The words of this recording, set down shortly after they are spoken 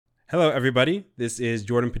Hello, everybody. This is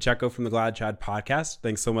Jordan Pacheco from the Glad Chad podcast.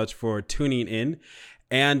 Thanks so much for tuning in.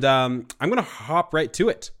 And I'm going to hop right to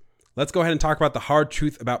it. Let's go ahead and talk about the hard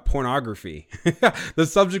truth about pornography, the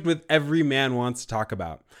subject that every man wants to talk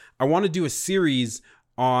about. I want to do a series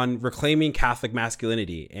on reclaiming Catholic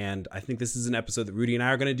masculinity. And I think this is an episode that Rudy and I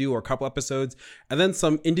are going to do, or a couple episodes, and then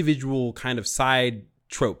some individual kind of side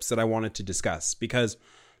tropes that I wanted to discuss. Because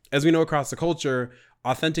as we know across the culture,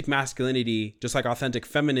 authentic masculinity, just like authentic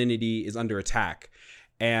femininity, is under attack.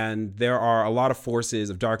 And there are a lot of forces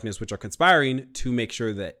of darkness which are conspiring to make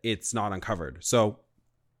sure that it's not uncovered. So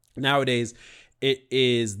nowadays, it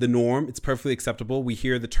is the norm. It's perfectly acceptable. We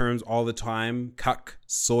hear the terms all the time: cuck,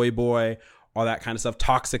 soy boy, all that kind of stuff,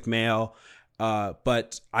 toxic male.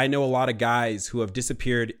 But I know a lot of guys who have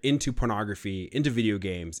disappeared into pornography, into video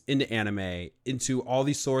games, into anime, into all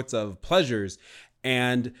these sorts of pleasures,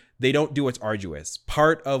 and they don't do what's arduous.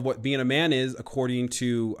 Part of what being a man is, according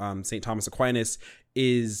to St. Thomas Aquinas,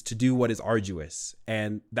 is to do what is arduous.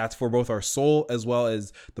 And that's for both our soul as well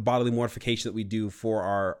as the bodily mortification that we do for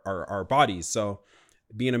our bodies. So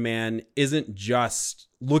being a man isn't just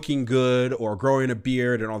looking good or growing a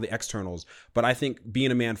beard and all the externals. But I think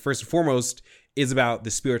being a man, first and foremost, is about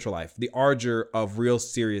the spiritual life, the ardor of real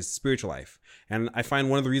serious spiritual life. And I find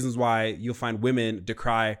one of the reasons why you'll find women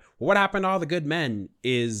decry, well, what happened to all the good men,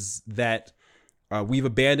 is that we've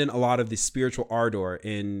abandoned a lot of the spiritual ardor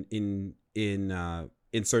in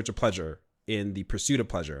search of pleasure, in the pursuit of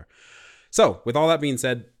pleasure. So with all that being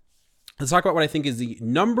said, let's talk about what I think is the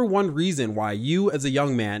number one reason why you as a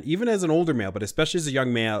young man, even as an older male, but especially as a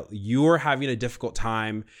young male, you're having a difficult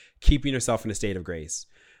time keeping yourself in a state of grace.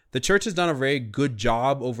 The church has done a very good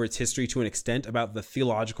job over its history to an extent about the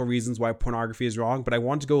theological reasons why pornography is wrong, but I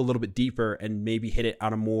want to go a little bit deeper and maybe hit it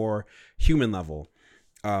on a more human level,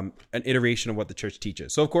 an iteration of what the church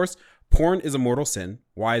teaches. So, of course, porn is a mortal sin.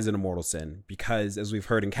 Why is it a mortal sin? Because as we've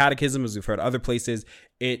heard in catechism, as we've heard other places,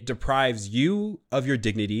 it deprives you of your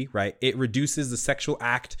dignity, right? It reduces the sexual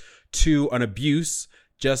act to an abuse,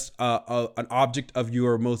 just an object of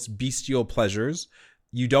your most bestial pleasures.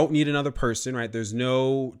 You don't need another person, right? There's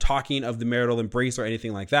no talking of the marital embrace or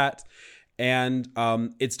anything like that. And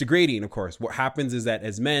it's degrading, of course. What happens is that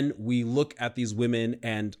as men, we look at these women,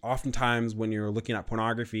 and oftentimes when you're looking at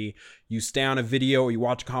pornography, you stay on a video or you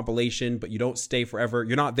watch a compilation, but you don't stay forever.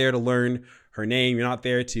 You're not there to learn her name. You're not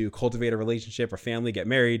there to cultivate a relationship or family, get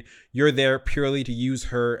married. You're there purely to use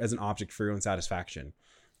her as an object for your own satisfaction.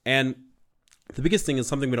 And the biggest thing is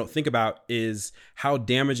something we don't think about is how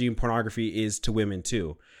damaging pornography is to women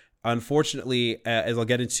too. Unfortunately, as I'll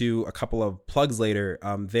get into a couple of plugs later,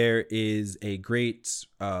 there is a great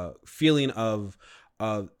feeling of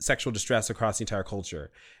sexual distress across the entire culture.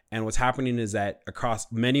 And what's happening is that across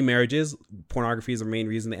many marriages, pornography is the main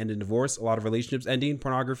reason they end in divorce. A lot of relationships ending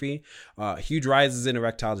pornography, huge rises in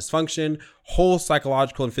erectile dysfunction, whole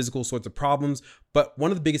psychological and physical sorts of problems. But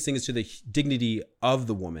one of the biggest things is to the dignity of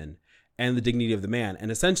the woman and the dignity of the man.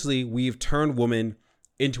 And essentially, we've turned woman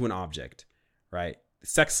into an object, right?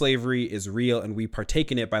 Sex slavery is real, and we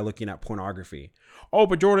partake in it by looking at pornography. Oh,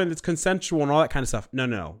 but Jordan, it's consensual and all that kind of stuff.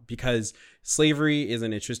 No, because slavery is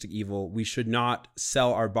an intrinsic evil. We should not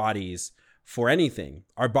sell our bodies for anything.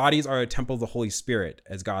 Our bodies are a temple of the Holy Spirit,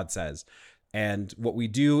 as God says. And what we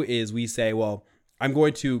do is we say, well, I'm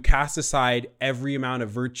going to cast aside every amount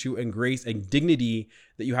of virtue and grace and dignity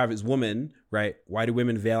that you have as woman, right? Why do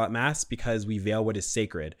women veil at Mass? Because we veil what is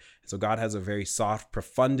sacred. So God has a very soft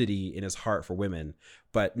profundity in his heart for women.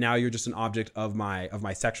 But now you're just an object of my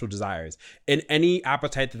sexual desires and any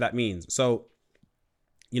appetite that means. So,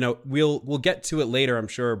 we'll get to it later, I'm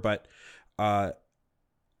sure. But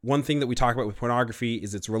one thing that we talk about with pornography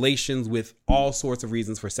is its relations with all sorts of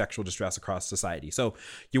reasons for sexual distress across society. So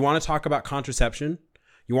you want to talk about contraception,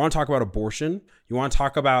 you want to talk about abortion, you want to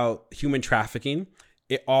talk about human trafficking.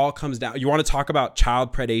 It all comes down. You want to talk about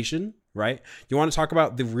child predation, right? You want to talk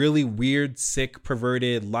about the really weird, sick,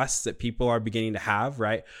 perverted lusts that people are beginning to have,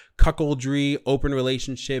 right? Cuckoldry, open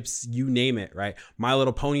relationships, you name it, right? My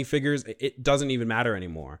Little Pony figures, it doesn't even matter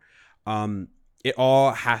anymore. It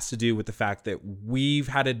all has to do with the fact that we've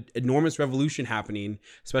had an enormous revolution happening,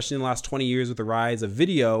 especially in the last 20 years with the rise of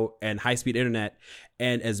video and high-speed internet.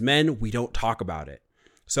 And as men, we don't talk about it.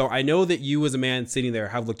 So I know that you as a man sitting there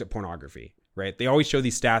have looked at pornography, right? They always show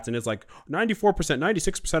these stats and it's like 94%,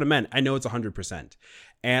 96% of men. I know it's 100%.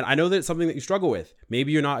 And I know that it's something that you struggle with.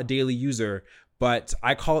 Maybe you're not a daily user, but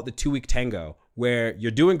I call it the 2-week tango, where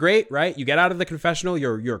you're doing great, right? You get out of the confessional,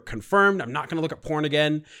 you're confirmed. I'm not going to look at porn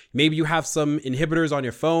again. Maybe you have some inhibitors on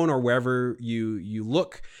your phone or wherever you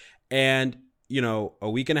look. And, a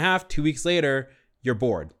week and a half, 2 weeks later, you're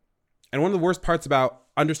bored. And one of the worst parts about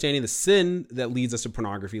understanding the sin that leads us to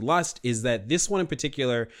pornography, lust, is that this one in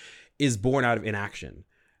particular is born out of inaction.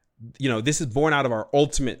 This is born out of our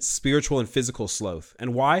ultimate spiritual and physical sloth.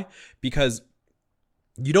 And why? Because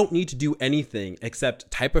you don't need to do anything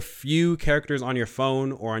except type a few characters on your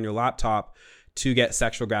phone or on your laptop to get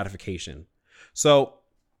sexual gratification. So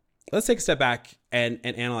let's take a step back and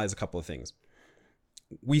analyze a couple of things.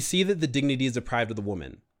 We see that the dignity is deprived of the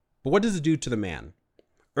woman, but what does it do to the man?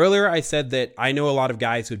 Earlier, I said that I know a lot of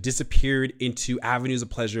guys who have disappeared into avenues of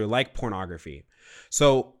pleasure like pornography.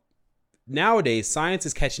 So nowadays, science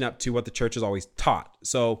is catching up to what the church has always taught.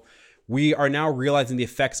 So we are now realizing the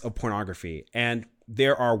effects of pornography, and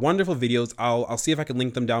there are wonderful videos. I'll see if I can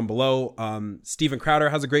link them down below. Steven Crowder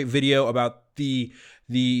has a great video about the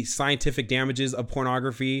scientific damages of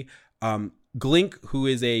pornography. Glink, who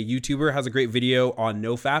is a YouTuber, has a great video on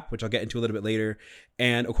NoFap, which I'll get into a little bit later.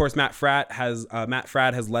 And of course, Matt Fradd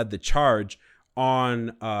has led the charge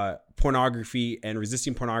on pornography and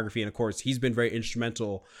resisting pornography. And of course, he's been very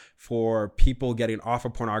instrumental for people getting off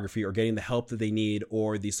of pornography or getting the help that they need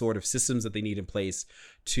or the sort of systems that they need in place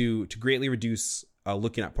to greatly reduce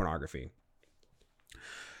looking at pornography.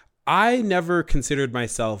 I never considered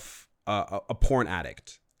myself a porn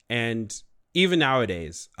addict. And even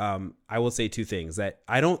nowadays, I will say two things. That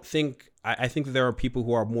I think that there are people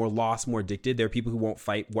who are more lost, more addicted. There are people who won't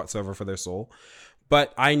fight whatsoever for their soul.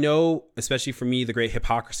 But I know, especially for me, the great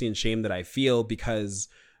hypocrisy and shame that I feel because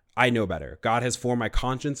I know better. God has formed my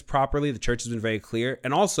conscience properly. The church has been very clear.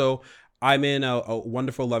 And also, I'm in a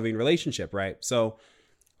wonderful, loving relationship, right? So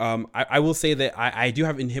I will say that I do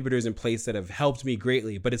have inhibitors in place that have helped me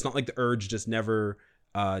greatly, but it's not like the urge just never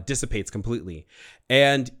dissipates completely.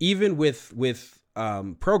 And even with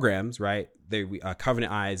programs, right?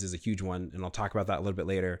 Covenant Eyes is a huge one, and I'll talk about that a little bit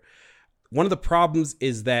later. One of the problems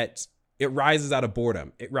is that it rises out of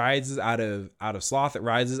boredom. It rises out of sloth. It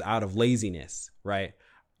rises out of laziness, right?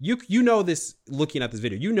 You know this looking at this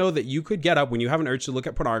video. You know that you could get up when you have an urge to look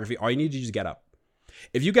at pornography. All you need to do is get up.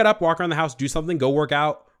 If you get up, walk around the house, do something, go work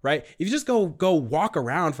out, right? If you just go walk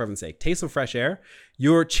around, for heaven's sake, taste some fresh air,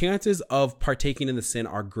 your chances of partaking in the sin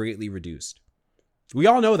are greatly reduced. We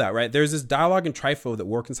all know that, right? There's this dialogue in trifo that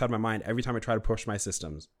works inside my mind every time I try to push my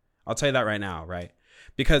systems. I'll tell you that right now, right?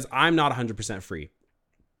 Because I'm not 100% free.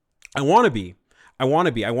 I want to be. I want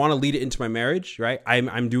to lead it into my marriage, right?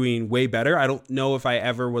 I'm doing way better. I don't know if I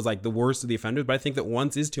ever was like the worst of the offenders, but I think that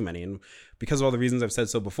once is too many. And because of all the reasons I've said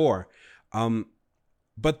so before,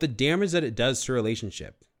 but the damage that it does to a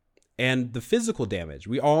relationship and the physical damage,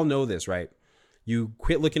 we all know this, right? You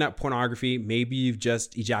quit looking at pornography. Maybe you've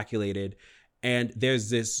just ejaculated and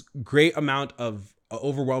there's this great amount of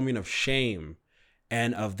overwhelming of shame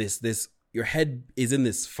and of this your head is in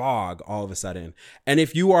this fog all of a sudden. And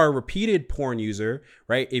if you are a repeated porn user,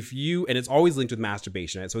 right? And it's always linked with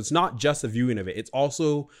masturbation, right? So it's not just a viewing of it. It's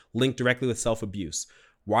also linked directly with self-abuse.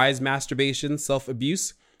 Why is masturbation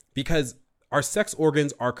self-abuse? Because our sex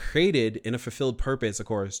organs are created in a fulfilled purpose, of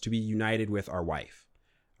course, to be united with our wife.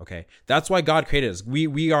 Okay. That's why God created us.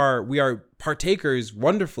 We are partakers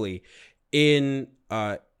wonderfully in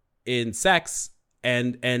sex.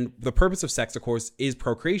 And the purpose of sex, of course, is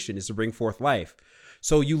procreation, is to bring forth life.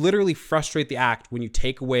 So you literally frustrate the act when you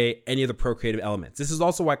take away any of the procreative elements. This is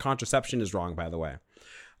also why contraception is wrong, by the way.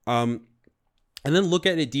 And then look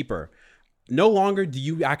at it deeper. No longer do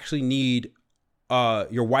you actually need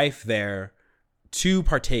your wife there to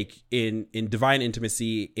partake in divine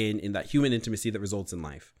intimacy, in that human intimacy that results in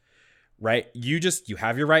life, right? You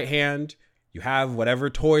have your right hand. You have whatever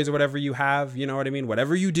toys or whatever you have, you know what I mean?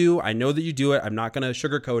 Whatever you do, I know that you do it. I'm not going to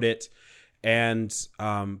sugarcoat it. And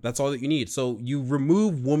that's all that you need. So you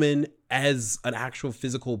remove woman as an actual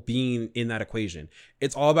physical being in that equation.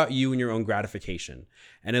 It's all about you and your own gratification.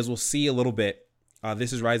 And as we'll see a little bit,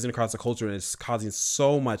 this is rising across the culture and it's causing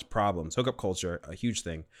so much problems. Hookup culture, a huge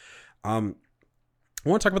thing. I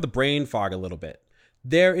want to talk about the brain fog a little bit.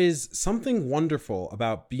 There is something wonderful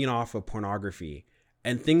about being off of pornography.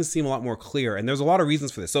 And things seem a lot more clear. And there's a lot of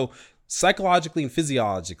reasons for this. So psychologically and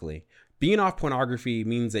physiologically, being off pornography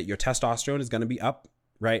means that your testosterone is going to be up,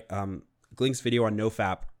 right? Glink's video on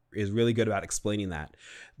NoFap is really good about explaining that.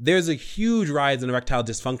 There's a huge rise in erectile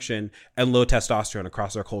dysfunction and low testosterone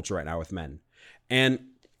across our culture right now with men. And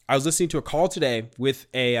I was listening to a call today with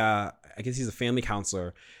I guess he's a family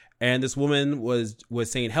counselor. And this woman was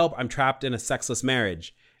saying, help, I'm trapped in a sexless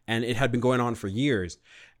marriage. And it had been going on for years.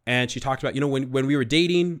 And she talked about, when we were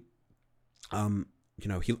dating, I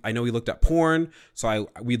know he looked at porn. So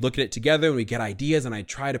we'd look at it together and we'd get ideas and I'd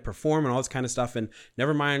try to perform and all this kind of stuff. And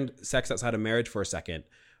never mind sex outside of marriage for a second.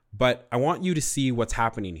 But I want you to see what's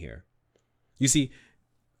happening here. You see,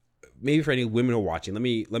 maybe for any women who are watching, let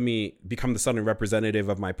me become the southern representative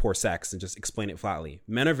of my poor sex and just explain it flatly.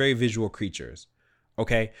 Men are very visual creatures.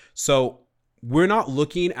 Okay, so we're not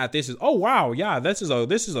looking at this as, oh wow, yeah, this is a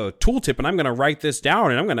tooltip, and I'm gonna write this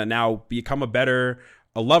down, and I'm gonna now become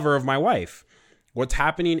a lover of my wife. What's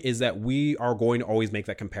happening is that we are going to always make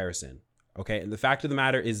that comparison. Okay, and the fact of the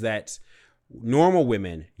matter is that normal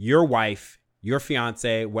women, your wife, your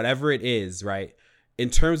fiance, whatever it is, right, in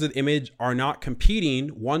terms of image, are not competing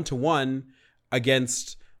one-to-one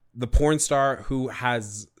against the porn star who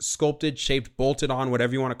has sculpted, shaped, bolted on,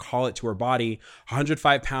 whatever you want to call it, to her body,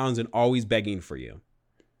 105 pounds and always begging for you,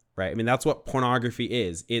 right? I mean, that's what pornography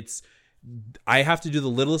is. I have to do the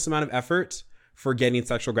littlest amount of effort for getting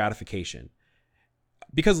sexual gratification.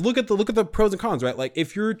 Because look at the pros and cons, right? Like,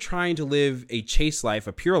 if you're trying to live a chaste life,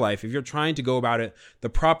 a pure life, if you're trying to go about it the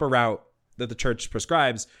proper route that the church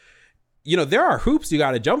prescribes, there are hoops you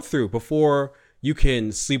got to jump through before you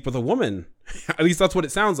can sleep with a woman. At least that's what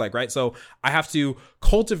it sounds like, right? So I have to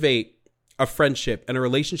cultivate a friendship and a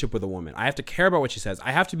relationship with a woman. I have to care about what she says.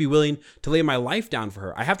 I have to be willing to lay my life down for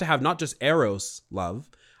her. I have to have not just eros love,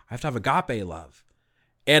 I have to have agape love.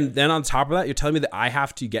 And then on top of that, you're telling me that I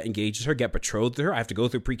have to get engaged with her, get betrothed to her. I have to go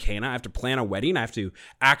through pre-Cana. I have to plan a wedding. I have to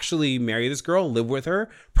actually marry this girl, live with her,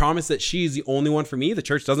 promise that she's the only one for me. The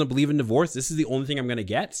church doesn't believe in divorce. This is the only thing I'm going to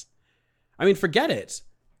get. I mean, forget it,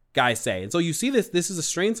 guys say. And so you see this is a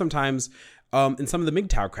strain sometimes in some of the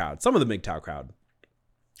MGTOW crowd.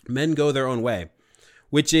 Men go their own way,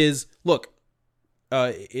 which is, look,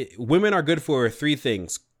 women are good for three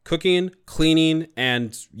things: cooking, cleaning,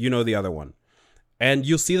 and the other one. And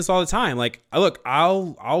you'll see this all the time. Like, look,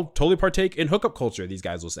 I'll totally partake in hookup culture, these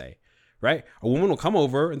guys will say, right? A woman will come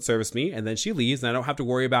over and service me, and then she leaves, and I don't have to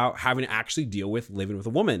worry about having to actually deal with living with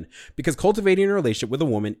a woman, because cultivating a relationship with a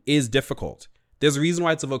woman is difficult. There's a reason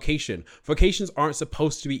why it's a vocation. Vocations aren't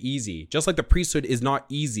supposed to be easy. Just like the priesthood is not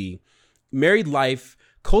easy, married life,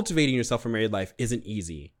 cultivating yourself for married life isn't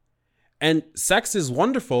easy. And sex is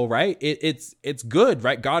wonderful, right? It's good,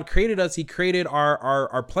 right? God created us. He created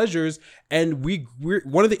our pleasures, and we're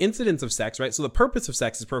one of the incidents of sex, right? So the purpose of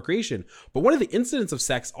sex is procreation, but one of the incidents of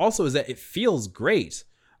sex also is that it feels great.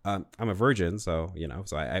 I'm a virgin, so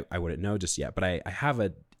so I wouldn't know just yet, but I have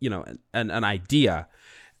an idea,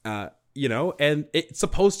 and it's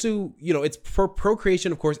supposed to, it's for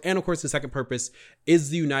procreation, of course, and of course the second purpose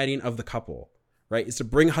is the uniting of the couple, right? It's to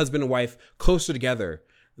bring husband and wife closer together.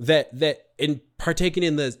 That in partaking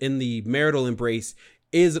in the marital embrace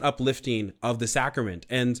is an uplifting of the sacrament,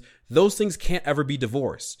 and those things can't ever be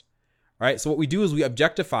divorced. All right. So what we do is we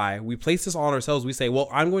objectify, we place this all on ourselves. We say, well,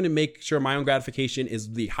 I'm going to make sure my own gratification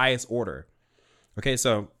is the highest order. Okay.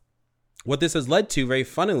 So what this has led to, very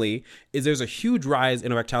funnily, is there's a huge rise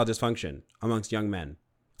in erectile dysfunction amongst young men.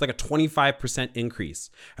 It's like a 25% increase.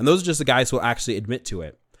 And those are just the guys who will actually admit to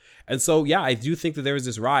it. And so, yeah, I do think that there is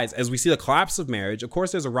this rise. As we see the collapse of marriage, of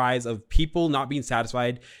course, there's a rise of people not being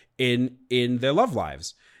satisfied in their love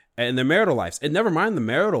lives and their marital lives. And never mind the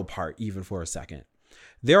marital part, even for a second.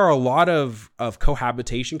 There are a lot of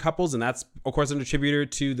cohabitation couples, and that's, of course, an attributor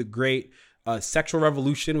to the great sexual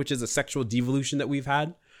revolution, which is a sexual devolution that we've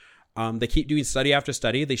had. They keep doing study after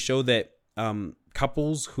study. They show that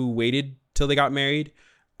couples who waited till they got married,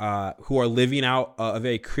 who are living out a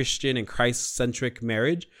very Christian and Christ-centric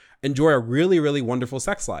marriage, enjoy a really, really wonderful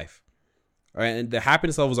sex life. All right, and the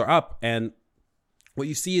happiness levels are up. And what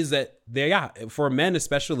you see is that for men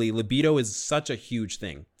especially, libido is such a huge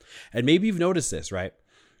thing. And maybe you've noticed this, right?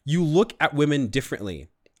 You look at women differently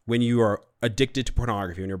when you are addicted to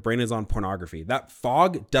pornography, when your brain is on pornography. That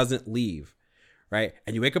fog doesn't leave, right?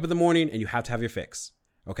 And you wake up in the morning and you have to have your fix,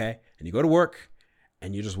 okay? And you go to work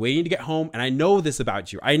and you're just waiting to get home. And I know this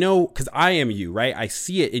about you. I know because I am you, right? I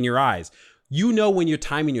see it in your eyes. You know when you're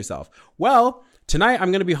timing yourself. Well, tonight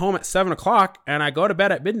I'm going to be home at 7 o'clock and I go to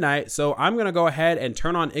bed at midnight. So I'm going to go ahead and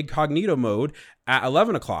turn on incognito mode at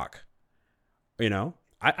 11 o'clock.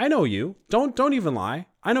 I know you. Don't even lie.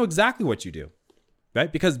 I know exactly what you do,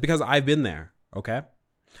 right? Because I've been there, okay?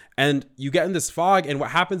 And you get in this fog, and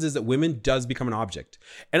what happens is that women does become an object.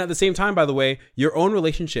 And at the same time, by the way, your own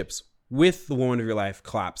relationships with the woman of your life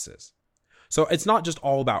collapses. So it's not just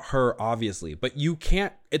all about her, obviously, but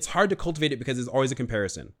it's hard to cultivate it because there's always a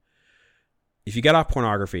comparison. If you get off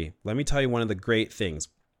pornography, let me tell you one of the great things.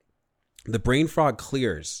 The brain fog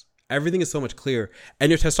clears. Everything is so much clearer,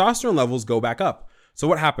 and your testosterone levels go back up. So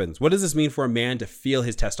what happens? What does this mean for a man to feel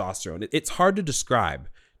his testosterone? It's hard to describe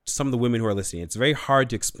to some of the women who are listening. It's very hard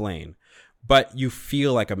to explain, but you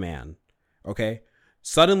feel like a man, okay?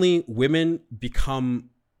 Suddenly, women become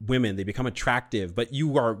women. They become attractive, but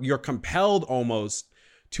you're compelled almost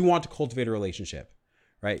to want to cultivate a relationship,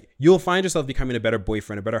 right? You'll find yourself becoming a better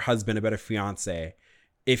boyfriend, a better husband, a better fiance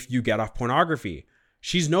if you get off pornography.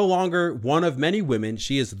 She's no longer one of many women.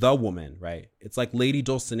 She is the woman, right? It's like Lady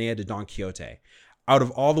Dulcinea de Don Quixote. Out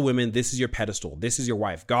of all the women, this is your pedestal. This is your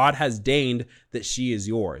wife. God has deigned that she is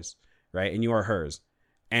yours, right? And you are hers.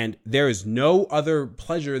 And there is no other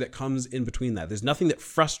pleasure that comes in between that. There's nothing that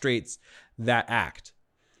frustrates that act.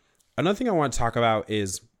 Another thing I want to talk about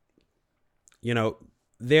is, we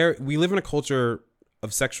live in a culture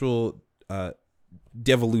of sexual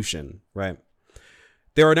devolution, right?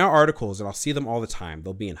 There are now articles, and I'll see them all the time.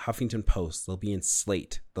 They'll be in Huffington Post. They'll be in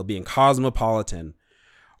Slate. They'll be in Cosmopolitan.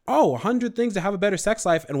 100 things to have a better sex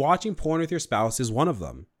life, and watching porn with your spouse is one of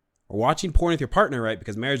them. Or watching porn with your partner, right?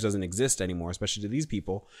 Because marriage doesn't exist anymore, especially to these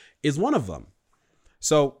people, is one of them.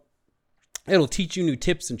 So it'll teach you new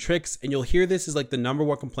tips and tricks, and you'll hear this as like the number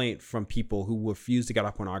one complaint from people who refuse to get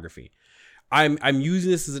off pornography. I'm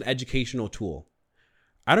using this as an educational tool.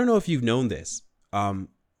 I don't know if you've known this,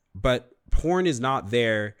 but porn is not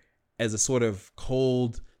there as a sort of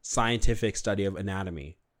cold scientific study of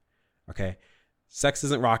anatomy. Okay. Sex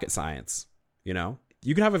isn't rocket science. You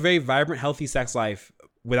can have a very vibrant, healthy sex life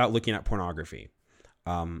without looking at pornography.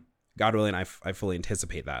 God willing, I fully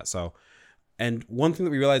anticipate that. So, and one thing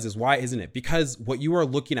that we realize is, why isn't it? Because what you are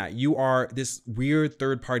looking at, you are this weird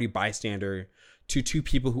third party bystander to two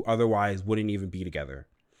people who otherwise wouldn't even be together.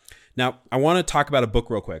 Now, I want to talk about a book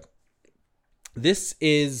real quick. This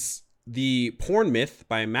is The Porn Myth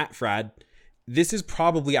by Matt Fradd. This is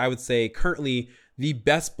probably, I would say, currently the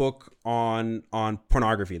best book on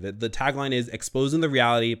pornography. The tagline is Exposing the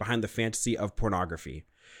Reality Behind the Fantasy of Pornography.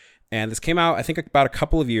 And this came out, I think, about a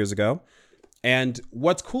couple of years ago. And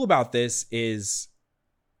what's cool about this is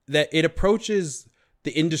that it approaches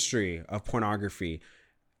the industry of pornography,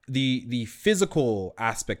 the physical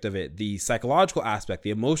aspect of it, the psychological aspect,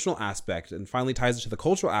 the emotional aspect, and finally ties it to the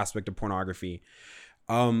cultural aspect of pornography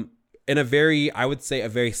in a very, I would say, a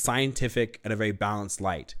very scientific and a very balanced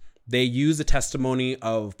light. They use the testimony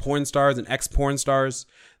of porn stars and ex-porn stars.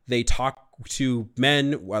 They talk to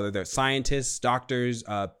men, whether they're scientists, doctors,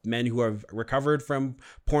 men who have recovered from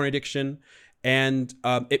porn addiction. And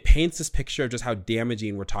it paints this picture of just how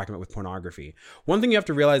damaging we're talking about with pornography. One thing you have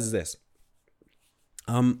to realize is this.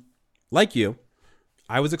 Like you,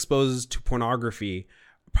 I was exposed to pornography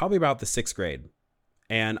probably about the 6th grade.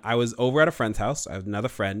 And I was over at a friend's house. I have another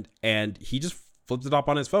friend, and he just flipped it up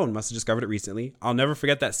on his phone. Must have discovered it recently. I'll never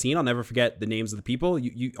forget that scene. I'll never forget the names of the people,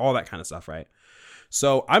 you all that kind of stuff, right?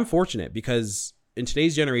 So I'm fortunate because in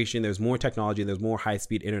today's generation, there's more technology, there's more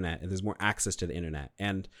high-speed internet, and there's more access to the internet.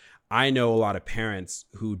 And I know a lot of parents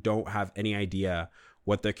who don't have any idea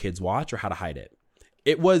what their kids watch or how to hide it.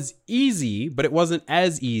 It was easy, but it wasn't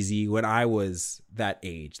as easy when I was that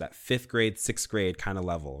age, that 5th grade, 6th grade kind of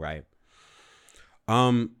level, right?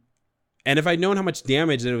 And if I'd known how much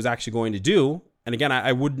damage that it was actually going to do, and again,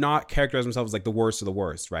 I would not characterize myself as like the worst of the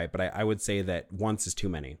worst, right? But I would say that once is too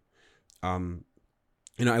many.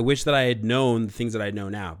 I wish that I had known the things that I know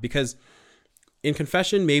now, because in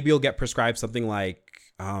confession, maybe you'll get prescribed something like,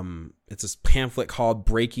 it's this pamphlet called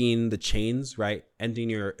Breaking the Chains, right? Ending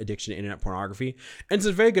Your Addiction to Internet Pornography. And it's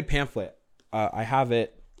a very good pamphlet. I have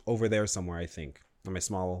it over there somewhere, I think, in my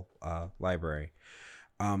small library.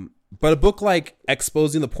 But a book like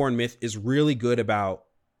Exposing the Porn Myth is really good about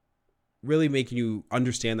really making you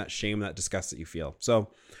understand that shame, that disgust that you feel.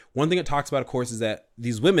 So one thing it talks about, of course, is that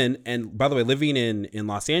these women, and by the way, living in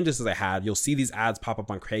Los Angeles as I had, you'll see these ads pop up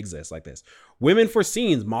on Craigslist like this. Women for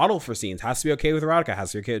scenes, model for scenes, has to be okay with erotica,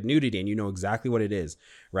 has to be okay with nudity, and you know exactly what it is,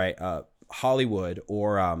 right? Hollywood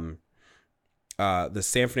or the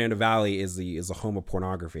San Fernando Valley is the home of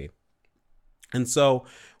pornography. And so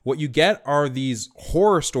what you get are these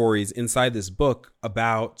horror stories inside this book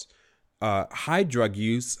about high drug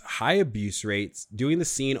use, high abuse rates, doing the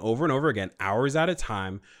scene over and over again, hours at a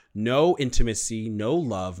time, no intimacy, no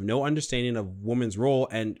love, no understanding of woman's role,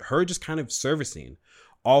 and her just kind of servicing,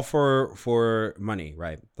 all for money,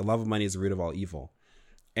 right? The love of money is the root of all evil.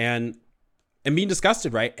 And being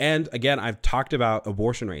disgusted, right? And again, I've talked about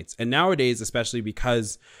abortion rates. And nowadays, especially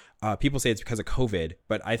because people say it's because of COVID,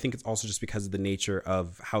 but I think it's also just because of the nature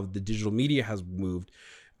of how the digital media has moved.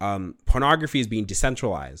 Pornography is being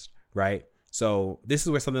decentralized, right? So this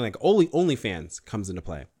is where something like OnlyFans comes into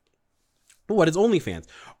play. What is OnlyFans?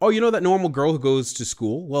 Oh, you know that normal girl who goes to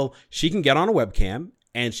school? Well, she can get on a webcam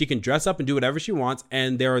and she can dress up and do whatever she wants.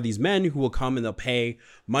 And there are these men who will come and they'll pay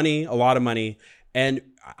money, a lot of money. And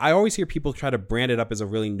I always hear people try to brand it up as a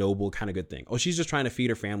really noble kind of good thing. Oh, she's just trying to feed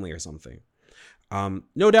her family or something.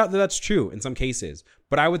 No doubt that that's true in some cases,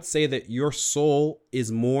 but I would say that your soul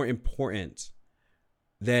is more important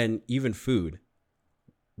than even food.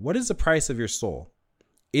 what is the price of your soul?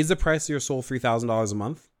 Is the price of your soul $3,000 a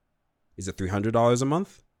month? Is it $300 a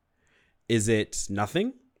month? Is it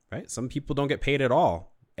nothing? Right? Some people don't get paid at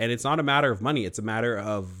all. And it's not a matter of money. It's a matter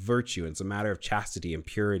of virtue. It's a matter of chastity and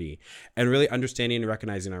purity and really understanding and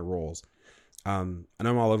recognizing our roles. And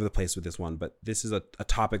I'm all over the place with this one, but this is a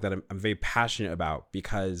topic that I'm very passionate about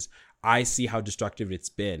because I see how destructive it's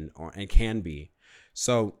been and can be.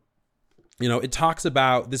 So,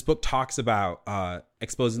 this book talks about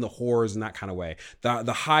exposing the horrors in that kind of way,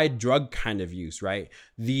 the high drug kind of use, right?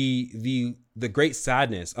 The great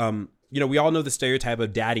sadness. We all know the stereotype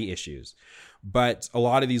of daddy issues, but a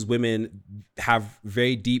lot of these women have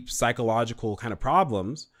very deep psychological kind of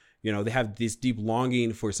problems. They have this deep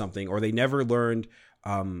longing for something, or they never learned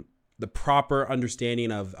the proper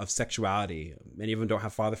understanding of sexuality. Many of them don't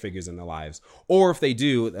have father figures in their lives, or if they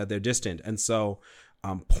do, they're distant. And so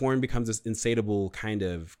porn becomes this insatiable kind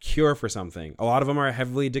of cure for something. A lot of them are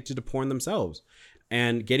heavily addicted to porn themselves.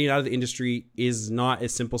 And getting out of the industry is not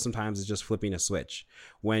as simple sometimes as just flipping a switch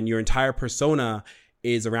when your entire persona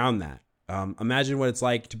is around that. Imagine what it's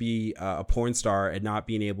like to be a porn star and not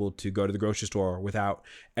being able to go to the grocery store without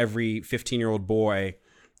every 15-year-old boy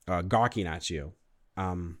gawking at you.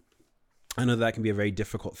 I know that can be a very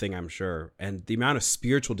difficult thing, I'm sure. And the amount of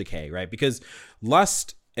spiritual decay, right? Because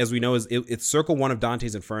lust, as we know, it's circle one of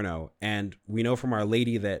Dante's Inferno. And we know from Our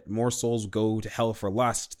Lady that more souls go to hell for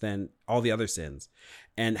lust than all the other sins.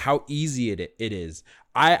 And how easy it is.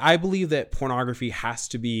 I believe that pornography has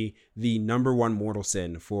to be the number one mortal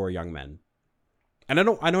sin for young men. And I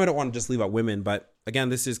know I don't want to just leave out women, but again,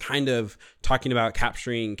 this is kind of talking about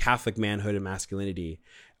capturing Catholic manhood and masculinity.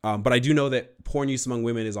 But I do know that porn use among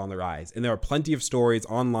women is on the rise. And there are plenty of stories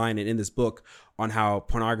online and in this book on how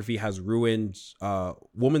pornography has ruined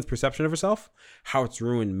woman's perception of herself, how it's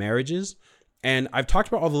ruined marriages. And I've talked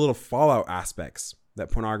about all the little fallout aspects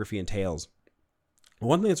that pornography entails.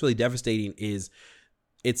 One thing that's really devastating is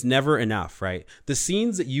it's never enough, right? The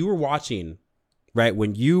scenes that you were watching, right,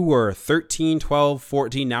 when you were 13, 12,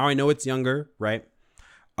 14, now I know it's younger, right,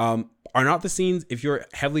 are not the scenes, if you're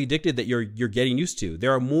heavily addicted, that you're getting used to.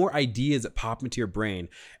 There are more ideas that pop into your brain,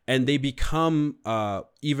 and they become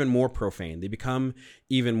even more profane. They become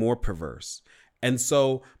even more perverse. And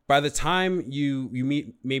so by the time you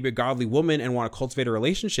meet maybe a godly woman and want to cultivate a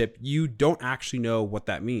relationship, you don't actually know what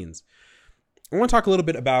that means. I want to talk a little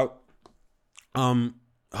bit about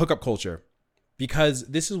hookup culture, because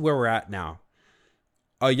this is where we're at now.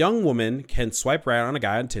 A young woman can swipe right on a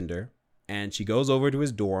guy on Tinder, and she goes over to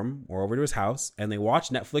his dorm or over to his house, and they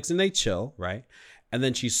watch Netflix and they chill, right? And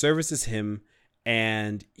then she services him,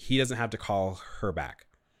 and he doesn't have to call her back.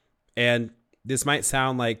 And this might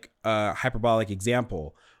sound like a hyperbolic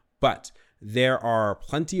example, but there are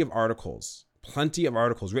plenty of articles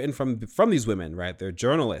written from these women, right? They're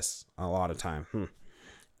journalists a lot of time.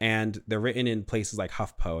 And they're written in places like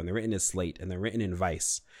HuffPo, and they're written in Slate, and they're written in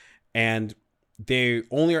Vice. And they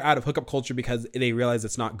only are out of hookup culture because they realize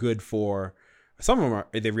it's not good for, some of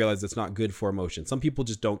them they realize it's not good for emotion. Some people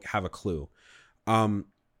just don't have a clue.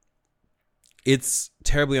 It's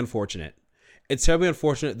terribly unfortunate. It's terribly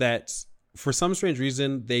unfortunate that for some strange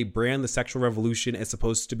reason, they brand the sexual revolution as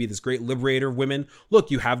supposed to be this great liberator of women. Look,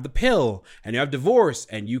 you have the pill, and you have divorce,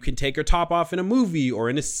 and you can take your top off in a movie or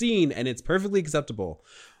in a scene, and it's perfectly acceptable.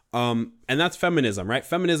 And that's feminism, right?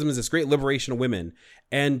 Feminism is this great liberation of women.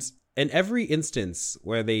 And in every instance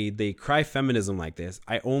where they cry feminism like this,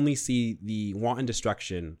 I only see the wanton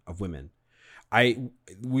destruction of women.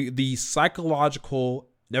 The psychological,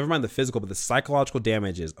 never mind the physical, but the psychological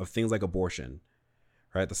damages of things like abortion,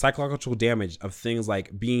 right? The psychological damage of things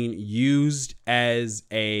like being used as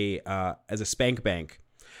a spank bank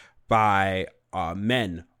by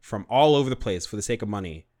men from all over the place for the sake of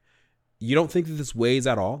money. You don't think that this weighs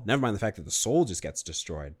at all? Never mind the fact that the soul just gets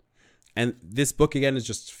destroyed. And this book, again, is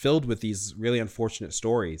just filled with these really unfortunate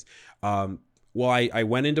stories. I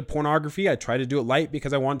went into pornography. I tried to do it light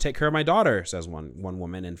because I want to take care of my daughter, says one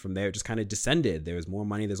woman. And from there, it just kind of descended. There was more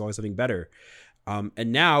money. There's always something better.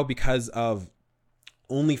 And now, because of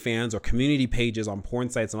OnlyFans or community pages on porn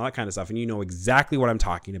sites and all that kind of stuff, and you know exactly what I'm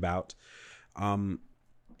talking about,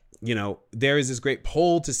 there is this great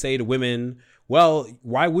poll to say to women, well,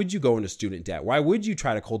 why would you go into student debt? Why would you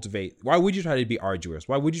try to cultivate? Why would you try to be arduous?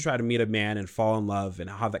 Why would you try to meet a man and fall in love and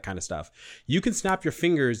have that kind of stuff? You can snap your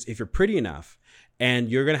fingers if you're pretty enough, and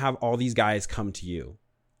you're going to have all these guys come to you.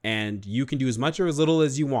 And you can do as much or as little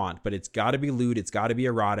as you want, but it's got to be lewd. It's got to be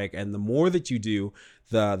erotic. And the more that you do,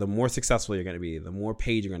 the more successful you're going to be, the more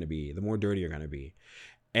paid you're going to be, the more dirty you're going to be.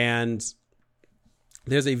 And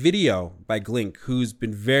there's a video by Glink, who's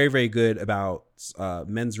been very, very good about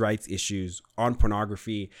men's rights issues on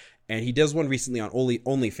pornography. And he does one recently on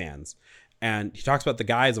OnlyFans. And he talks about the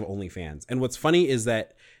guys of OnlyFans. And what's funny is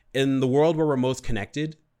that in the world where we're most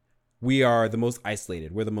connected, we are the most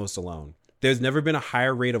isolated. We're the most alone. There's never been a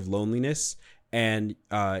higher rate of loneliness and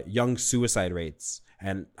young suicide rates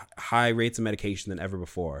and high rates of medication than ever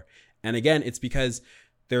before. And again, it's because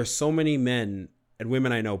there are so many men and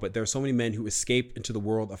women I know, but there are so many men who escape into the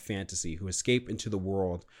world of fantasy, who escape into the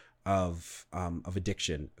world of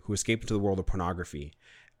addiction, who escape into the world of pornography,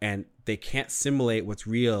 and they can't simulate what's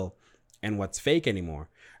real and what's fake anymore.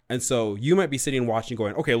 And so you might be sitting and watching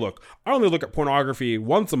going, okay, look, I only look at pornography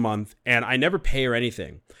once a month and I never pay or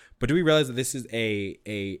anything. But do we realize that this is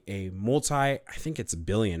a multi, I think it's a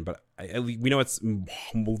billion, but we know it's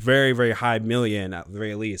very, very high million at the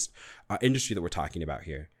very least industry that we're talking about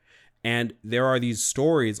here. And there are these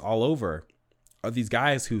stories all over of these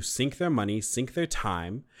guys who sink their money, sink their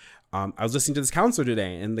time. I was listening to this counselor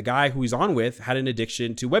today, and the guy who he's on with had an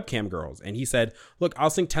addiction to webcam girls. And he said, look, I'll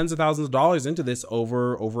sink tens of thousands of dollars into this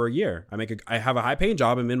over a year. I have a high paying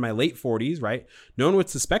job. I'm in my late 40s, right? No one would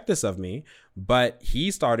suspect this of me, but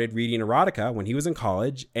he started reading erotica when he was in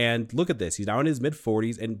college. And look at this. He's now in his mid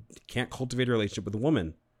 40s and can't cultivate a relationship with a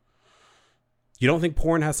woman. You don't think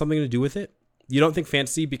porn has something to do with it? You don't think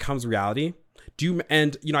fantasy becomes reality?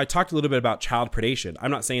 I talked a little bit about child predation. I'm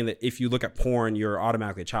not saying that if you look at porn, you're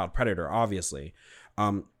automatically a child predator, obviously.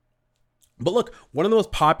 But look, one of the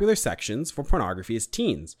most popular sections for pornography is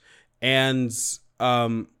teens. And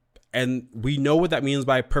we know what that means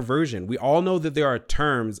by perversion. We all know that there are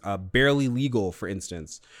terms, barely legal, for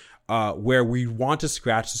instance, where we want to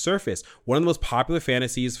scratch the surface. One of the most popular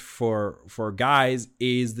fantasies for guys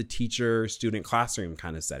is the teacher-student classroom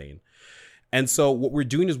kind of setting. And so what we're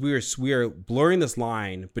doing is we are blurring this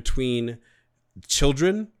line between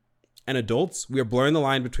children and adults. We are blurring the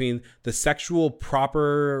line between the sexual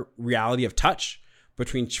proper reality of touch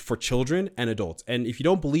for children and adults. And if you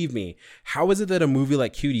don't believe me, how is it that a movie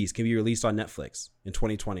like Cuties can be released on Netflix in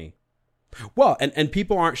 2020? Well, and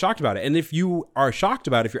people aren't shocked about it. And if you are shocked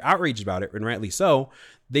about it, if you're outraged about it, and rightly so,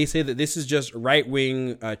 they say that this is just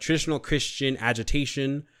right-wing, traditional Christian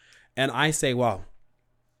agitation. And I say, well,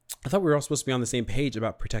 I thought we were all supposed to be on the same page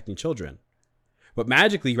about protecting children. But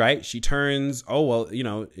magically, right, she turns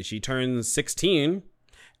 16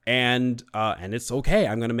 and it's okay.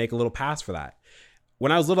 I'm going to make a little pass for that.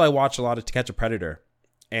 When I was little, I watched a lot of To Catch a Predator.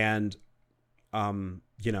 And,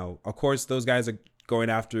 of course, those guys are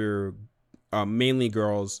going after mainly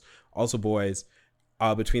girls, also boys,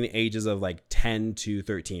 between the ages of like 10 to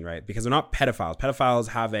 13, right? Because they're not pedophiles. Pedophiles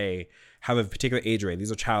have a particular age range.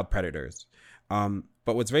 These are child predators.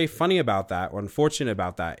 But what's very funny about that, or unfortunate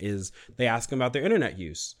about that, is they ask them about their internet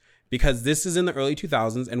use. Because this is in the early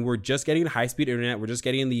 2000s, and we're just getting high-speed internet. We're just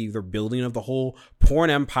getting the building of the whole porn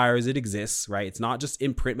empire as it exists, right? It's not just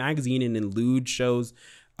in print magazine and in lewd shows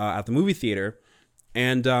at the movie theater.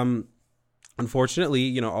 And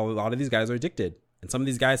unfortunately, a lot of these guys are addicted. And some of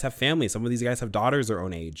these guys have families. Some of these guys have daughters their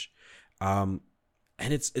own age. And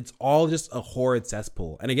it's all just a horrid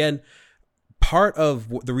cesspool. And again, part of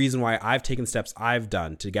the reason why I've taken steps I've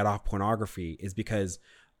done to get off pornography is because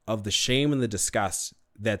of the shame and the disgust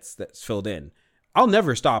that's filled in. I'll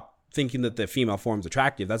never stop thinking that the female form's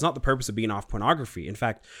attractive. That's not the purpose of being off pornography. In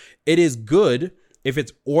fact, it is good if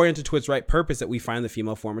it's oriented to its right purpose that we find the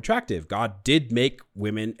female form attractive. God did make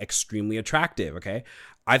women extremely attractive, okay?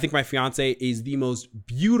 I think my fiance is the most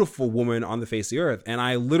beautiful woman on the face of the earth, and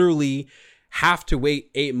I literally have to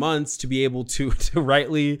wait 8 months to be able to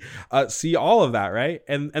rightly see all of that, right?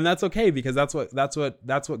 And that's okay, because that's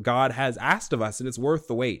what God has asked of us, and it's worth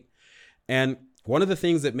the wait. And one of the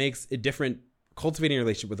things that makes it different cultivating a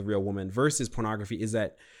relationship with a real woman versus pornography is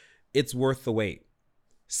that it's worth the wait.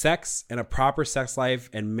 Sex and a proper sex life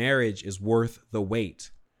and marriage is worth the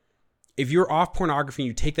wait. If you're off pornography and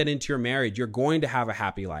you take that into your marriage, you're going to have a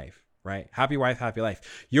happy life. Right? Happy wife, happy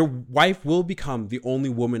life. Your wife will become the only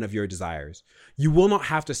woman of your desires. You will not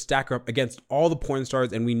have to stack her up against all the porn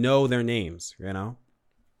stars, and we know their names,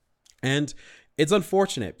 And it's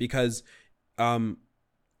unfortunate because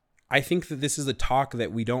I think that this is a talk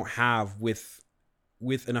that we don't have with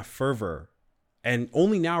enough fervor. And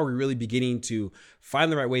only now are we really beginning to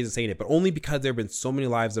find the right ways of saying it, but only because there have been so many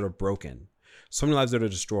lives that are broken, so many lives that are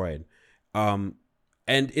destroyed.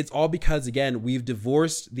 And it's all because, again, we've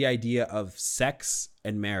divorced the idea of sex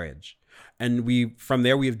and marriage. And from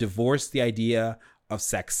there, we have divorced the idea of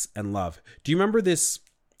sex and love. Do you remember this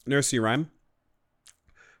nursery rhyme?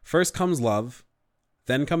 First comes love,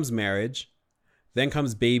 then comes marriage, then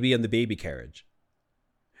comes baby and the baby carriage.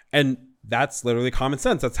 And That's literally common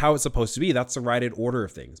sense. That's how it's supposed to be. That's the righted order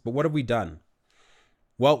of things. But what have we done?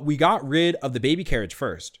 Well, we got rid of the baby carriage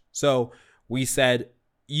first. So we said,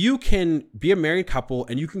 you can be a married couple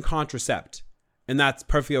and you can contracept. And that's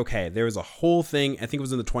perfectly okay. There was a whole thing, I think it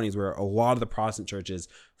was in the 20s, where a lot of the Protestant churches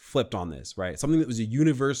flipped on this, right? Something that was a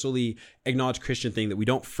universally acknowledged Christian thing, that we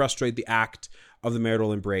don't frustrate the act of the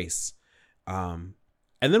marital embrace. And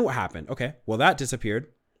then what happened? Okay, well, that disappeared.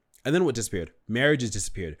 And then what disappeared? Marriages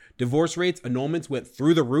disappeared. Divorce rates, annulments went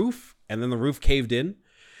through the roof, and then the roof caved in.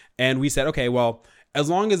 And we said, okay, well, as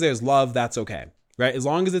long as there's love, that's okay, right? As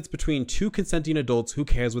long as it's between two consenting adults, who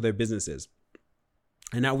cares what their business is?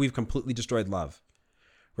 And now we've completely destroyed love,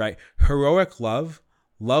 right? Heroic love,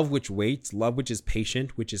 love which waits, love which is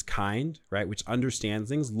patient, which is kind, right? Which understands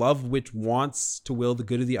things, love which wants to will the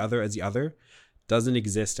good of the other as the other, doesn't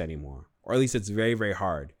exist anymore. Or at least it's very, very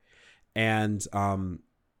hard. And,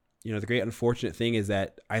 the great unfortunate thing is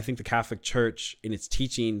that I think the Catholic Church in its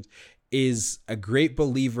teaching is a great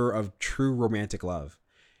believer of true romantic love.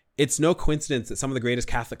 It's no coincidence that some of the greatest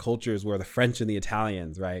Catholic cultures were the French and the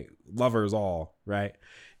Italians, right? Lovers all, right?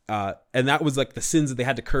 And that was like the sins that they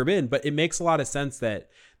had to curb in. But it makes a lot of sense that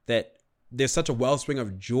there's such a wellspring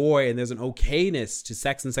of joy and there's an okayness to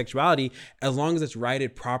sex and sexuality as long as it's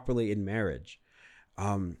righted properly in marriage.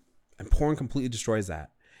 And porn completely destroys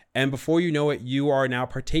that. And before you know it, you are now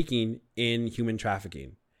partaking in human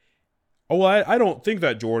trafficking. Oh, well, I don't think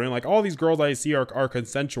that, Jordan. Like, all these girls I see are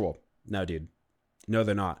consensual. No, dude. No,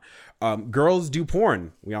 they're not. Girls do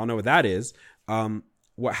porn. We all know what that is.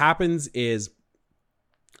 What happens is,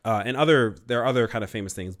 there are other kind of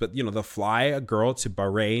famous things, but, they'll fly a girl to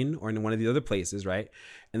Bahrain or in one of the other places, right?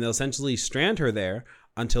 And they'll essentially strand her there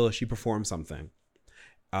until she performs something.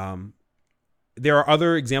 There are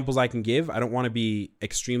other examples I can give. I don't want to be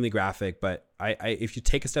extremely graphic, but if you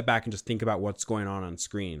take a step back and just think about what's going on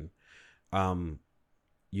screen,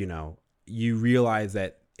 you realize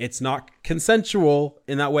that it's not consensual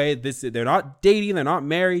in that way. They're not dating. They're not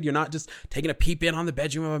married. You're not just taking a peep in on the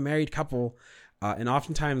bedroom of a married couple. And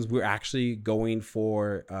oftentimes we're actually people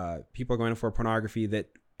are going for pornography that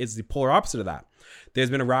is the polar opposite of that. There's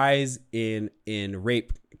been a rise in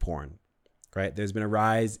rape porn. Right. There's been a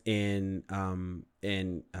rise in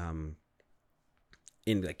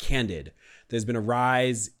the candid. There's been a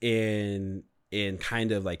rise in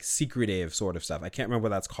kind of like secretive sort of stuff. I can't remember what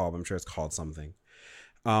that's called, but I'm sure it's called something.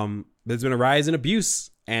 There's been a rise in abuse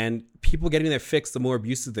and people getting their fix the more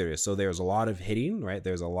abusive there is. So there's a lot of hitting, right?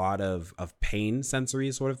 There's a lot of pain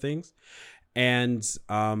sensory sort of things. And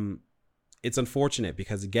it's unfortunate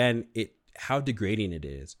because, again, how degrading it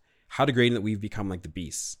is. How degrading that we've become like the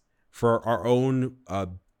beasts for our own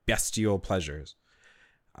bestial pleasures.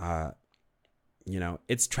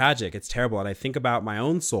 It's tragic. It's terrible. And I think about my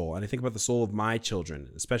own soul and I think about the soul of my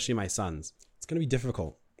children, especially my sons. It's going to be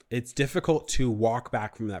difficult. It's difficult to walk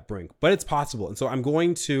back from that brink, but it's possible. And so I'm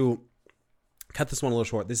going to cut this one a little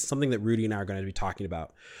short. This is something that Rudy and I are going to be talking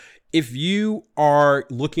about. If you are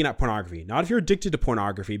looking at pornography, not if you're addicted to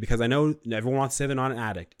pornography, because I know everyone wants to say they're not an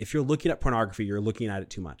addict. If you're looking at pornography, you're looking at it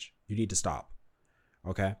too much. You need to stop.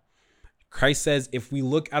 Okay? Christ says, if we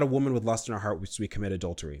look at a woman with lust in our heart, we commit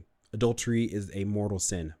adultery. Adultery is a mortal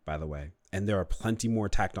sin, by the way, and there are plenty more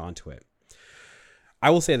tacked onto it. I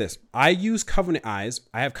will say this. I use Covenant Eyes.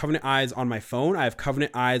 I have Covenant Eyes on my phone. I have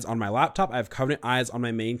Covenant Eyes on my laptop. I have Covenant Eyes on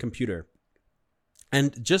my main computer.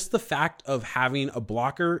 And just the fact of having a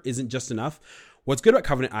blocker isn't just enough. What's good about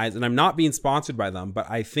Covenant Eyes, and I'm not being sponsored by them, but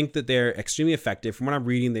I think that they're extremely effective. From what I'm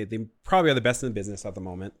reading, they probably are the best in the business at the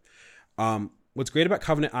moment. What's great about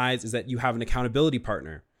Covenant Eyes is that you have an accountability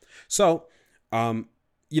partner. So,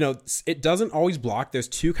 it doesn't always block. There's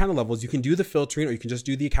two kind of levels. You can do the filtering or you can just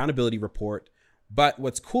do the accountability report. But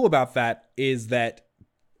what's cool about that is that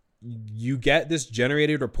you get this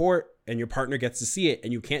generated report and your partner gets to see it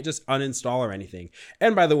and you can't just uninstall or anything.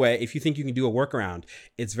 And by the way, if you think you can do a workaround,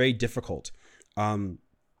 it's very difficult.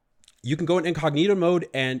 You can go in incognito mode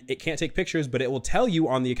and it can't take pictures, but it will tell you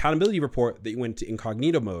on the accountability report that you went to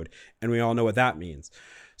incognito mode. And we all know what that means.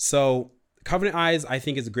 So Covenant Eyes, I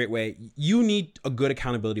think, is a great way. You need a good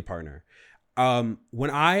accountability partner. When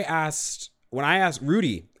I asked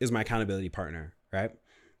Rudy is my accountability partner, right?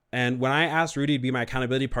 And when I asked Rudy to be my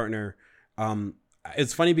accountability partner,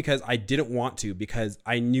 it's funny because I didn't want to, because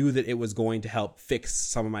I knew that it was going to help fix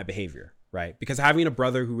some of my behavior, right? Because having a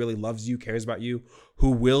brother who really loves you, cares about you, who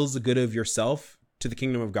wills the good of yourself to the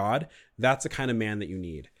kingdom of God, that's the kind of man that you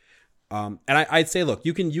need. And I'd say, look,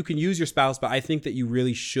 you can use your spouse, but I think that you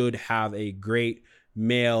really should have a great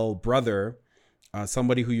male brother,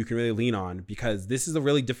 somebody who you can really lean on, because this is a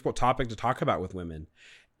really difficult topic to talk about with women.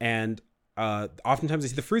 And oftentimes they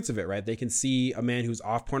see the fruits of it, right? They can see a man who's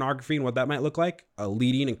off pornography and what that might look like,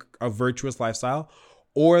 leading a virtuous lifestyle,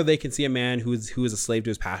 or they can see a man who is a slave to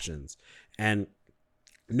his passions. And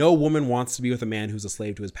no woman wants to be with a man who's a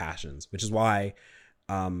slave to his passions, which is why,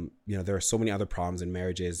 there are so many other problems in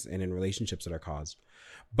marriages and in relationships that are caused.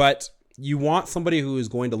 But you want somebody who is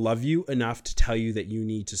going to love you enough to tell you that you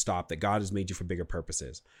need to stop, that God has made you for bigger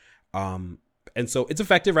purposes. And so it's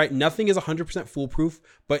effective, right? Nothing is 100% foolproof,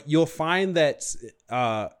 but you'll find that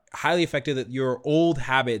highly effective, that your old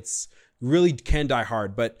habits really can die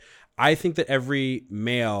hard. But I think that every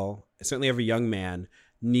male, certainly every young man,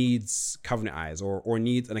 needs covenant eyes or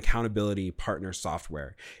needs an accountability partner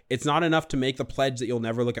software. It's not enough to make the pledge that you'll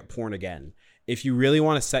never look at porn again. If you really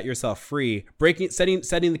want to set yourself free, setting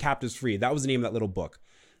the captives free. That was the name of that little book.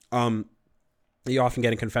 You often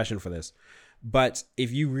get in confession for this. But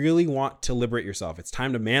if you really want to liberate yourself, it's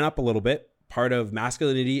time to man up a little bit. Part of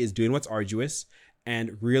masculinity is doing what's arduous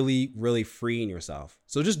and really, really freeing yourself.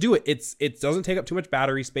 So just do it. It doesn't take up too much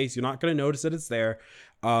battery space. You're not going to notice that it's there.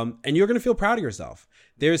 And you're going to feel proud of yourself.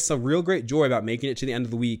 There's some real great joy about making it to the end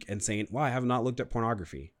of the week and saying, wow, I have not looked at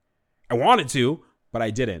pornography. I wanted to, but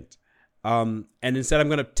I didn't. And instead I'm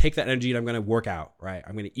going to take that energy and I'm going to work out, right?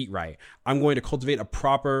 I'm going to eat right. I'm going to cultivate a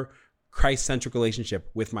proper Christ-centric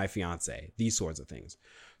relationship with my fiance, these sorts of things.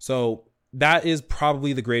 So that is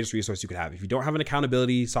probably the greatest resource you could have. If you don't have an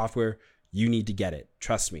accountability software, you need to get it.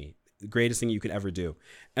 Trust me, the greatest thing you could ever do.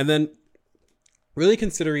 And then really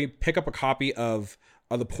considering, pick up a copy of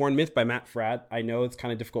The Porn Myth by Matt Fradd. I know it's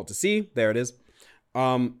kind of difficult to see. There it is.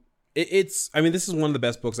 This is one of the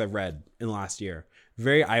best books I've read in the last year.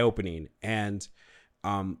 Very eye-opening and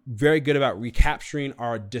very good about recapturing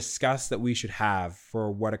our disgust that we should have for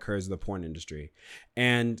what occurs in the porn industry.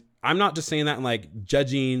 And I'm not just saying that in like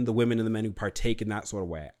judging the women and the men who partake in that sort of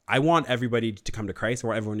way. I want everybody to come to Christ. I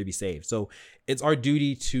want everyone to be saved. So it's our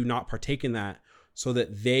duty to not partake in that so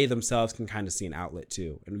that they themselves can kind of see an outlet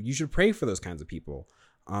too. And you should pray for those kinds of people.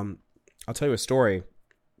 I'll tell you a story,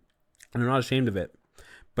 and I'm not ashamed of it,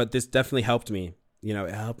 but this definitely helped me.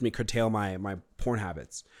 It helped me curtail my porn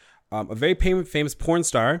habits. A very famous porn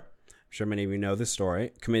star, I'm sure many of you know this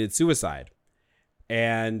story, committed suicide.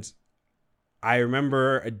 And I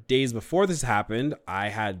remember days before this happened, I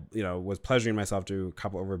had, was pleasuring myself to a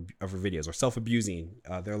couple of her videos, or self-abusing.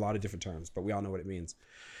 There are a lot of different terms, but we all know what it means.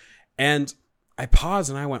 And I paused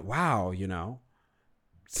and I went, wow,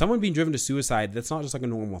 someone being driven to suicide, that's not just like a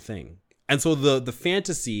normal thing. And so the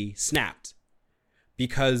fantasy snapped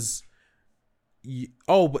because,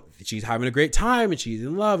 but she's having a great time and she's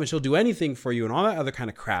in love and she'll do anything for you and all that other kind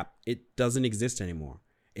of crap. It doesn't exist anymore.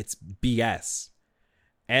 It's BS.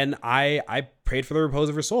 And I prayed for the repose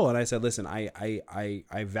of her soul. And I said, listen,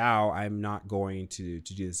 I vow I'm not going to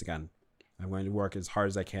do this again. I'm going to work as hard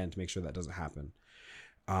as I can to make sure that doesn't happen.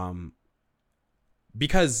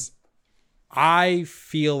 Because I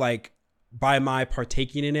feel like by my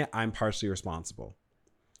partaking in it, I'm partially responsible.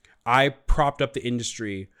 I propped up the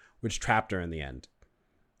industry, which trapped her in the end.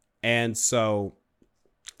 And so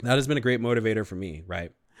that has been a great motivator for me,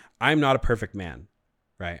 right? I'm not a perfect man,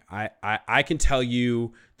 right? I can tell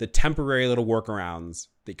you the temporary little workarounds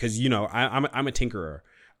because, I'm a tinkerer.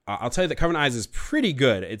 I'll tell you that Covenant Eyes is pretty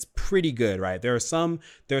good. It's pretty good, right? There are some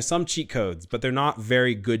cheat codes, but they're not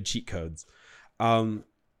very good cheat codes. You're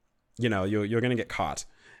going to get caught.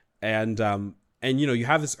 And you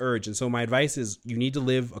have this urge. And so my advice is you need to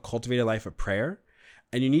live a cultivated life of prayer.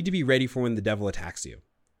 And you need to be ready for when the devil attacks you.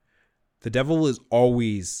 The devil is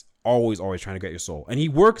always trying to get your soul. And he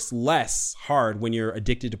works less hard when you're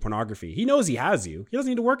addicted to pornography. He knows he has you. He doesn't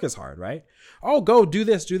need to work as hard, right? Oh, go do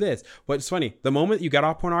this. But it's funny. The moment you get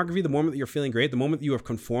off pornography, the moment that you're feeling great, the moment that you have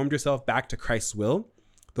conformed yourself back to Christ's will,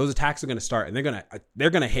 those attacks are going to start and they're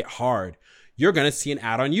going to hit hard. You're going to see an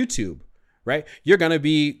ad on YouTube, right? You're going to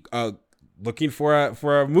be, looking for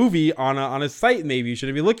a movie on a site maybe you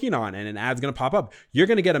shouldn't be looking on, and an ad's going to pop up. You're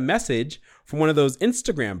going to get a message from one of those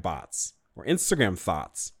Instagram bots or Instagram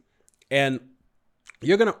thoughts, and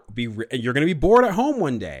you're going to be bored at home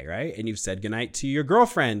one day, right? And you've said goodnight to your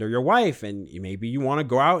girlfriend or your wife, and maybe you want to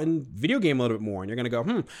go out and video game a little bit more, and you're going to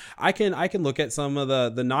go, I can look at some of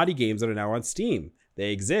the naughty games that are now on Steam.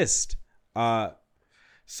 They exist.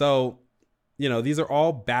 So these are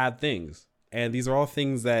all bad things. And these are all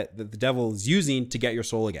things that the devil is using to get your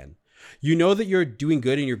soul again. You know that you're doing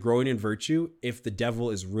good and you're growing in virtue if the devil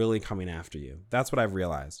is really coming after you. That's what I've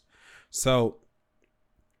realized. So,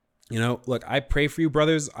 look, I pray for you,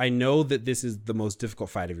 brothers. I know that this is the most difficult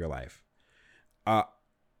fight of your life.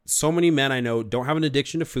 So many men I know don't have an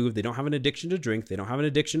addiction to food. They don't have an addiction to drink. They don't have an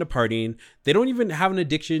addiction to partying. They don't even have an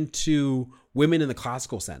addiction to women in the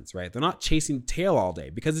classical sense, right? They're not chasing tail all day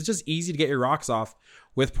because it's just easy to get your rocks off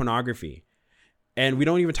with pornography. And we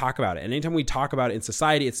don't even talk about it. And anytime we talk about it in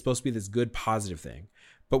society, it's supposed to be this good, positive thing.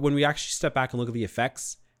 But when we actually step back and look at the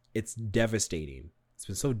effects, it's devastating. It's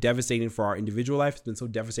been so devastating for our individual life. It's been so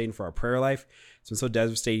devastating for our prayer life. It's been so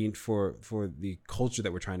devastating for the culture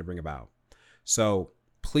that we're trying to bring about. So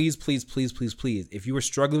please, please, please, please, please, if you are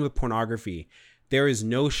struggling with pornography, there is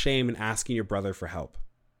no shame in asking your brother for help.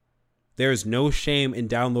 There is no shame in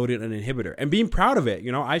downloading an inhibitor and being proud of it.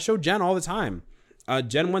 You know, I show Jen all the time.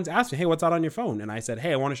 Jen once asked me, hey, what's out on your phone? And I said,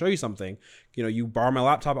 hey, I want to show you something. You know, you borrow my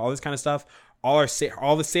laptop, all this kind of stuff. All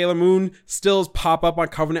the Sailor Moon stills pop up on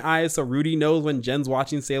Covenant Eyes, so Rudy knows when Jen's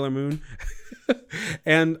watching Sailor Moon.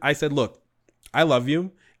 And I said, look, I love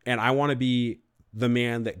you, and I want to be the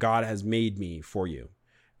man that God has made me for you.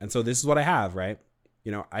 And so this is what I have, right?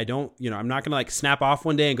 You know, I'm not going to like snap off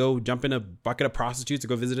one day and go jump in a bucket of prostitutes or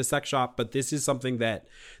go visit a sex shop. But this is something that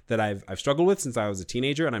I've struggled with since I was a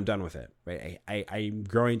teenager, and I'm done with it, right? I'm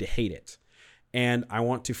growing to hate it, and I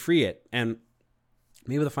want to free it. And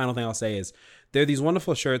maybe the final thing I'll say is there are these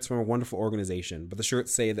wonderful shirts from a wonderful organization, but the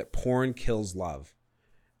shirts say that porn kills love.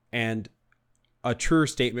 And a truer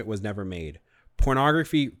statement was never made.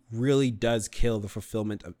 Pornography really does kill the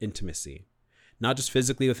fulfillment of intimacy, not just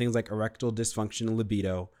physically with things like erectile dysfunction and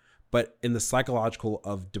libido, but in the psychological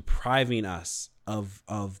of depriving us of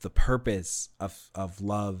the purpose of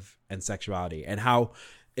love and sexuality, and how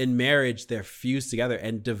in marriage they're fused together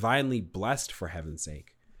and divinely blessed, for heaven's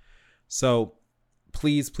sake. So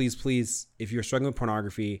please, please, please, if you're struggling with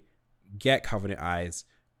pornography, get Covenant Eyes,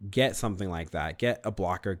 get something like that, get a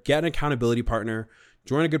blocker, get an accountability partner,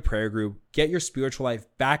 join a good prayer group, get your spiritual life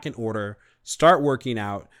back in order, start working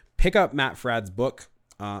out, pick up Matt Fradd's book,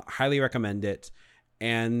 highly recommend it,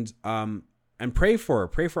 and pray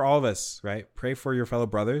for all of us, right? Pray for your fellow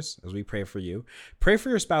brothers as we pray for you. Pray for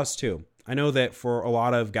your spouse too. I know that for a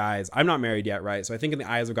lot of guys, I'm not married yet, right? So I think in the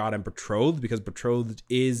eyes of God, I'm betrothed, because betrothed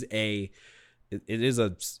is it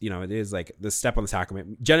is like the step on the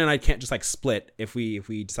sacrament. Jen and I can't just like split if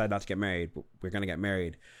we decide not to get married. We're going to get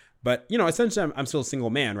married. But, you know, essentially I'm still a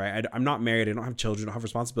single man, right? I'm not married. I don't have children. I don't have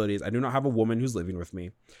responsibilities. I do not have a woman who's living with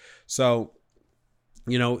me. So,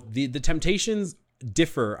 you know, the temptations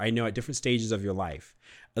differ, I know, at different stages of your life.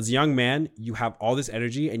 As a young man, you have all this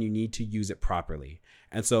energy and you need to use it properly.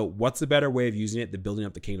 And so what's the better way of using it than building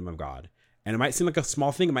up the kingdom of God? And it might seem like a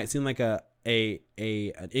small thing. It might seem like an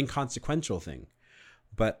inconsequential thing,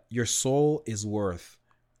 but your soul is worth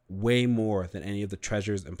way more than any of the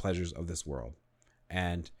treasures and pleasures of this world.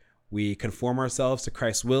 And we conform ourselves to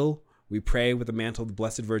Christ's will. We pray with the mantle of the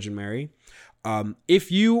Blessed Virgin Mary.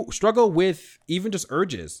 If you struggle with even just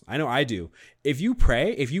urges, I know I do. If you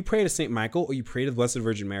pray to St. Michael or you pray to the Blessed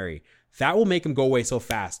Virgin Mary, that will make them go away so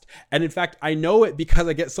fast. And in fact, I know it because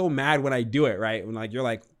I get so mad when I do it, right? When like, you're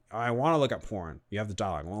like, I want to look at porn. You have the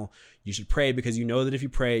dialogue. Well, you should pray because you know that if you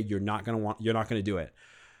pray, you're not going to do it.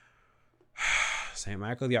 St.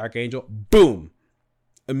 Michael the Archangel, boom,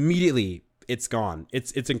 immediately it's gone.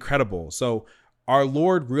 It's incredible. So our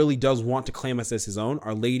Lord really does want to claim us as his own.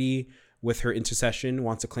 Our Lady with her intercession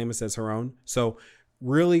wants to claim us as her own. So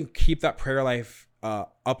really keep that prayer life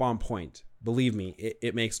up on point. Believe me,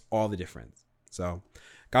 it makes all the difference. So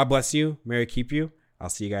God bless you. Mary keep you. I'll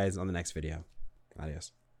see you guys on the next video.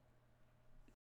 Adios.